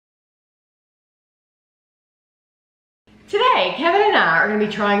Today, Kevin and I are going to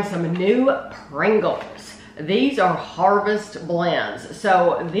be trying some new Pringles. These are harvest blends.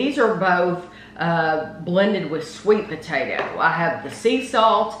 So these are both blended with sweet potato. I have the sea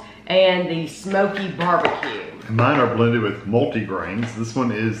salt and the Smoky BBQ. And mine are blended with multi-grains. This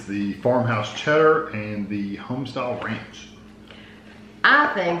one is the Farmhouse Cheddar and the Homestyle Ranch.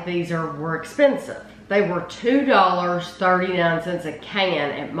 I think these were expensive. They were $2.39 a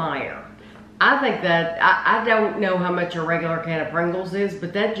can at Meijer. I think that, I don't know how much a regular can of Pringles is,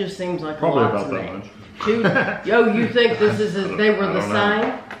 but that just seems like probably a lot about to that me. much. Oh, you think they were the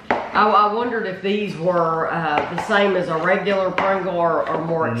same? I wondered if these were the same as a regular Pringle or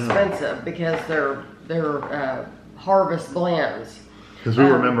more expensive because they're harvest blends. Because we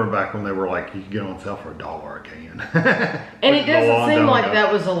remember back when they were like, you could get on sale for $1 a can. And it doesn't seem like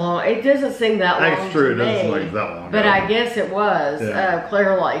that was a long, it doesn't seem that long. That's true, it doesn't seem like me, that long but ago. I guess it was,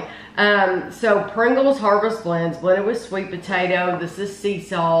 clearly. So Pringles Harvest Blends, blended with sweet potato. This is sea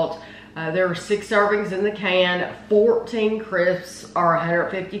salt. There are 6 servings in the can. 14 crisps are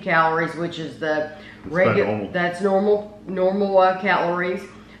 150 calories, which is the regular, that's normal calories.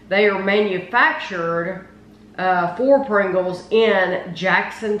 They are manufactured for Pringles in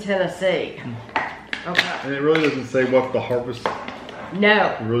Jackson, Tennessee. Okay. And it really doesn't say what the harvest.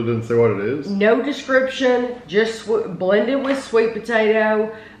 No. It really doesn't say what it is. No description. Just blended with sweet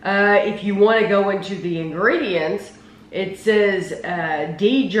potato. If you want to go into the ingredients, it says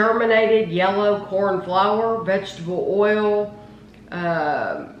degerminated yellow corn flour, vegetable oil.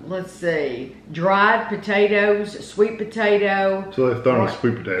 Let's see, dried potatoes, sweet potato. So they've thrown a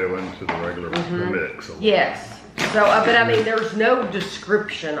sweet potato into the regular mix. Yes. So, but I mean, there's no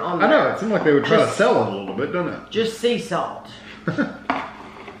description on that. I know, it seemed like they would try to sell it a little bit, doesn't it? Just sea salt.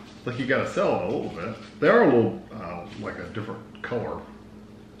 Like you gotta sell it a little bit. They are a little, like a different color,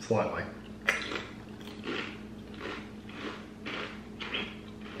 slightly.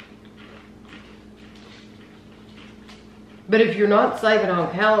 But if you're not saving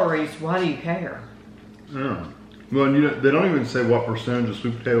on calories, why do you care? Yeah. Well, and they don't even say what percentage of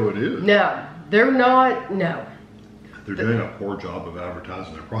sweet potato it is. No, they're not, no. They're doing a poor job of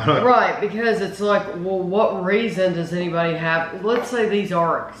advertising their product. Right, because it's like, well, what reason does anybody have? Let's say these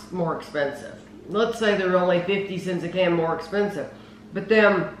are more expensive. Let's say they're only 50 cents a can more expensive. But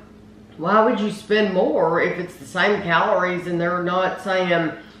then, why would you spend more if it's the same calories and they're not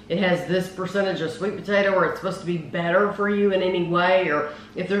saying it has this percentage of sweet potato or it's supposed to be better for you in any way, or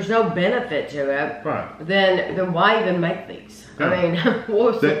if there's no benefit to it, right, then why even make these? Yeah. I mean,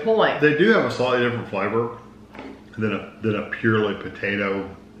 what's the point? They do have a slightly different flavor than a purely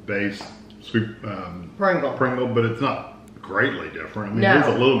potato-based sweet Pringle, but it's not greatly different. I mean, it is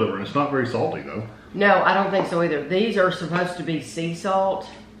a little different. It's not very salty, though. No, I don't think so either. These are supposed to be sea salt.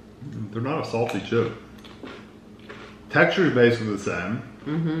 They're not a salty chip. Texture is basically the same.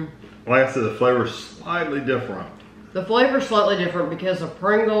 Like I said, the flavor is slightly different. The flavor is slightly different because a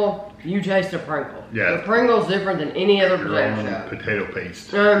Pringle, you taste a Pringle. Yeah. The Pringle's different than any other potato chip. Potato paste.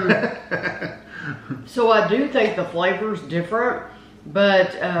 So I do think the flavor's different,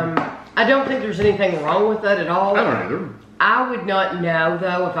 but I don't think there's anything wrong with that at all. I don't either. I would not know,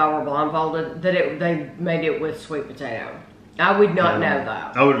 though, if I were blindfolded, that they made it with sweet potato. I would not know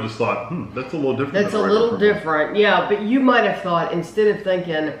that. I would have just thought, that's a little different. That's a little different, yeah. But you might have thought, instead of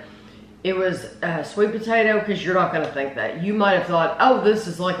thinking it was sweet potato, because you're not going to think that. You might have thought, oh, this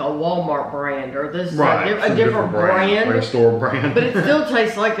is like a Walmart brand, or this is a different brand. Like a store brand. But it still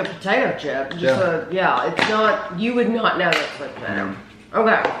tastes like a potato chip. Just it's not, you would not know that's sweet potato.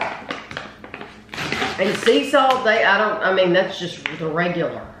 Okay. And sea salt, that's just the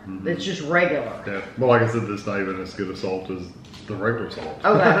regular. It's just regular. Yeah. Well, like I said, this is not even as good a salt as the regular salt.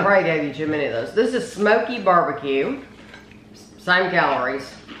 Okay, I probably gave you too many of those. This is Smoky BBQ. Same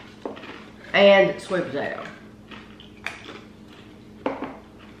calories. And sweet potato.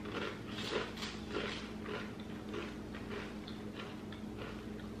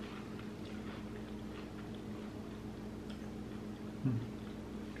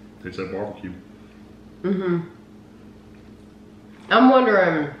 Tastes like barbecue. I'm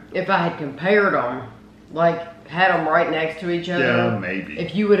wondering if I had compared them, like had them right next to each other. Yeah, maybe.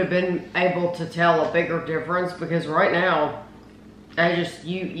 If you would have been able to tell a bigger difference, because right now,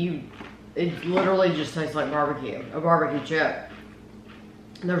 it literally just tastes like barbecue, a barbecue chip.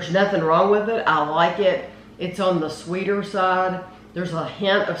 There's nothing wrong with it. I like it. It's on the sweeter side. There's a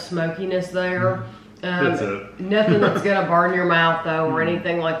hint of smokiness there. That's it. Nothing that's gonna burn your mouth though, or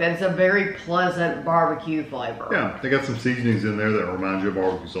anything like that. It's a very pleasant barbecue flavor. Yeah, they got some seasonings in there that remind you of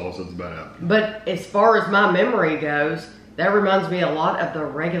barbecue sauce. That's about it. But as far as my memory goes, That reminds me a lot of the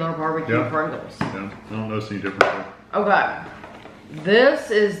regular barbecue Pringles. Yeah, I don't notice any difference. Okay.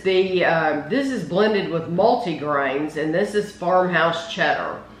 This is this is blended with multi-grains, and this is Farmhouse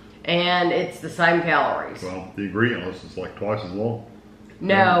Cheddar. And it's the same calories. Well, the ingredient list is like twice as long.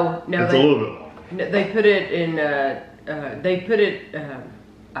 No, it's a little bit long. They put it in,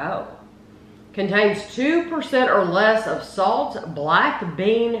 contains 2% or less of salt, black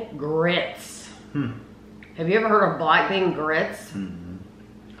bean grits. Have you ever heard of black bean grits?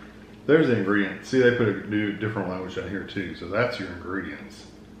 There's the ingredient. See, they put a new different language down here too, so that's your ingredients.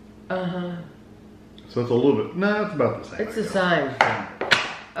 So it's a little bit, no, it's about the same. It's the same.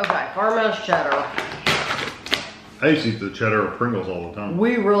 Okay, Farmhouse Cheddar. I used to eat the cheddar Pringles all the time.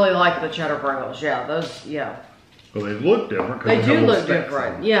 We really like the cheddar Pringles. Yeah, those, yeah. Well, they look different. They do look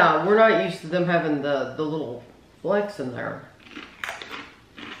different. Yeah, we're not used to them having the little flecks in there.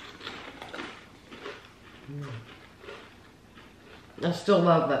 I still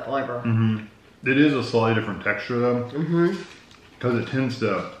love that flavor. It is a slightly different texture though. Because it tends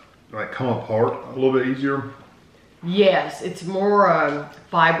to like come apart a little bit easier. Yes, it's more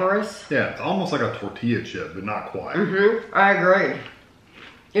fibrous. Yeah, it's almost like a tortilla chip, but not quite. I agree.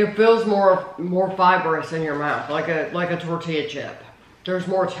 It feels more fibrous in your mouth, like a tortilla chip. There's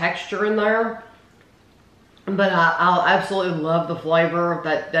more texture in there, but I'll absolutely love the flavor.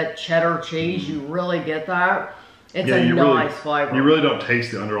 That cheddar cheese, you really get that. It's a nice flavor. You really don't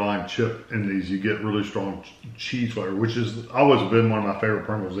taste the underlying chip in these. You get really strong cheese flavor, which has always been one of my favorite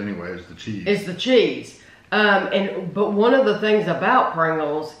Pringles anyway, is the cheese. It's the cheese. But one of the things about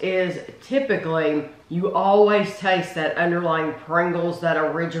Pringles is typically you always taste that underlying Pringles, that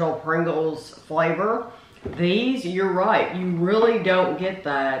original Pringles flavor. These, you're right, you really don't get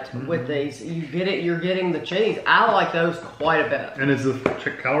that with these. You get it, you're getting the cheese. I like those quite a bit. And is the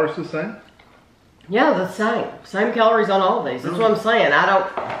calories the same? Yeah, the same. Same calories on all of these. That's what I'm saying.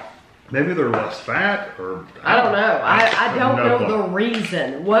 Maybe they're less fat, or I don't know. I don't know the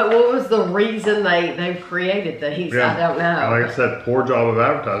reason. What was the reason they created these? I don't know. Like I said, poor job of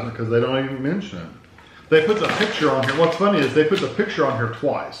advertising because they don't even mention it. They put the picture on here. What's funny is they put the picture on here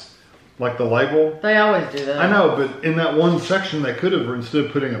twice, like the label. They always do that. I know, but in that one section, they could have, instead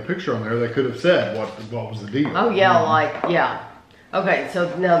of putting a picture on there, they could have said what was the deal. Oh yeah, yeah. Okay,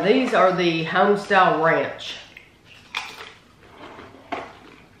 so now these are the Homestyle Ranch.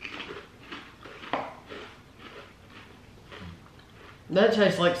 That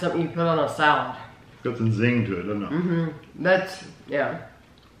tastes like something you put on a salad. Got some zing to it, doesn't it? That's, yeah.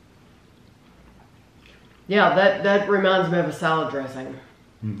 Yeah, that reminds me of a salad dressing.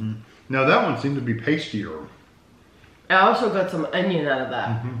 Now that one seemed to be pastier. I also got some onion out of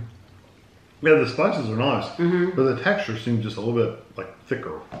that. Yeah, the spices are nice, but the texture seems just a little bit like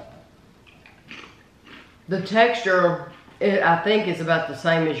thicker. The texture, I think, is about the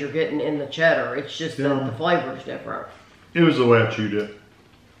same as you're getting in the cheddar. It's just that the flavor is different. It was the way I chewed it.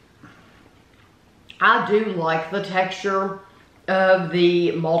 I do like the texture of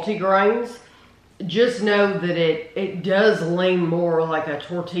the multigrains. Just know that it does lean more like a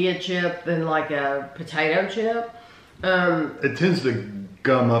tortilla chip than like a potato chip. It tends to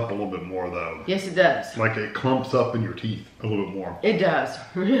gum up a little bit more though. Yes, it does. Like it clumps up in your teeth a little bit more. It does.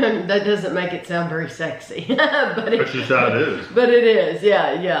 That doesn't make it sound very sexy. But that's just how it is. But it is,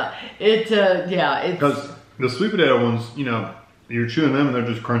 yeah. It's because the sweet potato ones, you know, you're chewing them and they're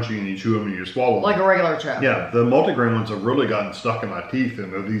just crunchy and you chew them and you swallow them. Like a regular chip. Yeah, the multigrain ones have really gotten stuck in my teeth,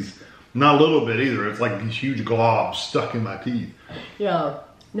 and they're these, not a little bit either, it's like these huge globs stuck in my teeth. Yeah.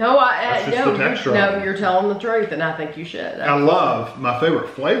 No, you're telling the truth, and I think you should. My favorite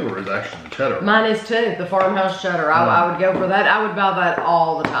flavor is actually the cheddar. Mine is too, the Farmhouse Cheddar. I would go for that. I would buy that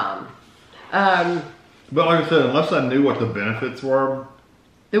all the time. But like I said, unless I knew what the benefits were,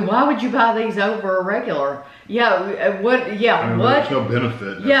 then why would you buy these over a regular? Yeah, what? There's no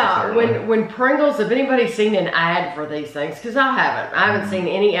benefit. Yeah, when Pringles, if anybody's seen an ad for these things, because I haven't seen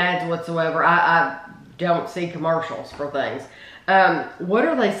any ads whatsoever. I don't see commercials for things. What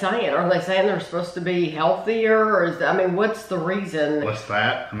are they saying? Are they saying they're supposed to be healthier, or what's the reason? Less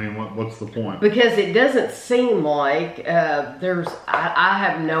fat? I mean, what's the point? Because it doesn't seem like there's. I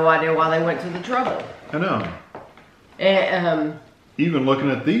have no idea why they went to the trouble. I know. And even looking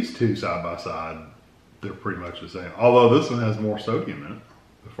at these two side by side, they're pretty much the same. Although this one has more sodium in it.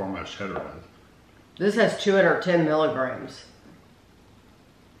 The Farmhouse Cheddar has. This has 210 milligrams.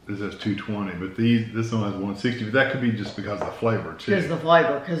 This has 220, but this one has 160. But that could be just because of the flavor too.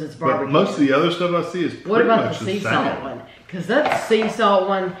 Because it's barbecue. But most of the other stuff I see is pretty much the same. What about the sea salt one? Because that sea salt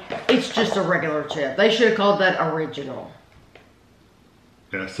one, it's just a regular chip. They should have called that original.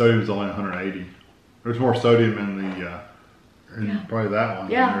 Yeah, sodium is only 180. There's more sodium in the and probably that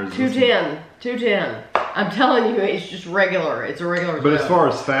one. Yeah, 210, 210. I'm telling you, it's just regular. It's a regular. But as far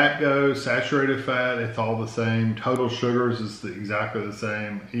as fat goes, saturated fat, it's all the same. Total sugars is exactly the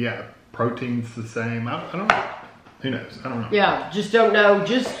same. Yeah, protein's the same. I don't know. Who knows? I don't know. Yeah, just don't know.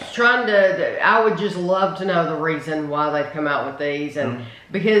 Just trying to. I would just love to know the reason why they've come out with these, and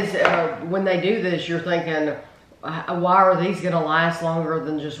because when they do this, you're thinking, why are these going to last longer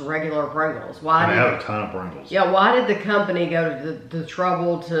than just regular Pringles? Why? They have a ton of Pringles. Yeah, why did the company go to the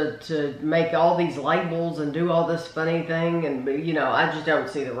trouble to make all these labels and do all this funny thing? And, you know, I just don't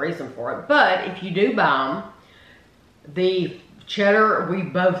see the reason for it. But if you do buy them, the cheddar, we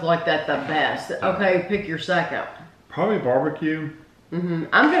both like that the best. Okay, pick your second. Probably barbecue. I'm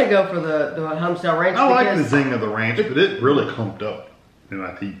going to go for the Homestyle Ranch. I like the zing of the ranch, but it really clumped up in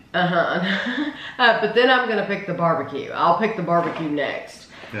my teeth. But then I'm going to pick the barbecue. I'll pick the barbecue next.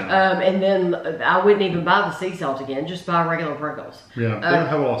 Yeah. And then I wouldn't even buy the sea salt again. Just buy regular Pringles. Yeah, they don't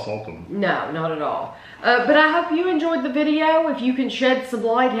have a lot of salt in them. No, not at all. But I hope you enjoyed the video. If you can shed some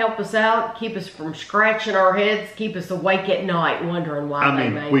light, help us out, keep us from scratching our heads, keep us awake at night wondering why they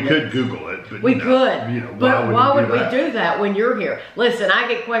made it. We could Google it. But we could. You know, but why would we do that when you're here? Listen, I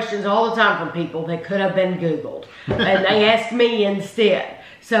get questions all the time from people that could have been Googled. And they ask me instead.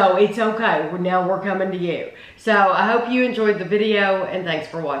 So it's okay. Now we're coming to you. So I hope you enjoyed the video and thanks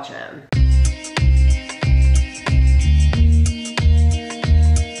for watching.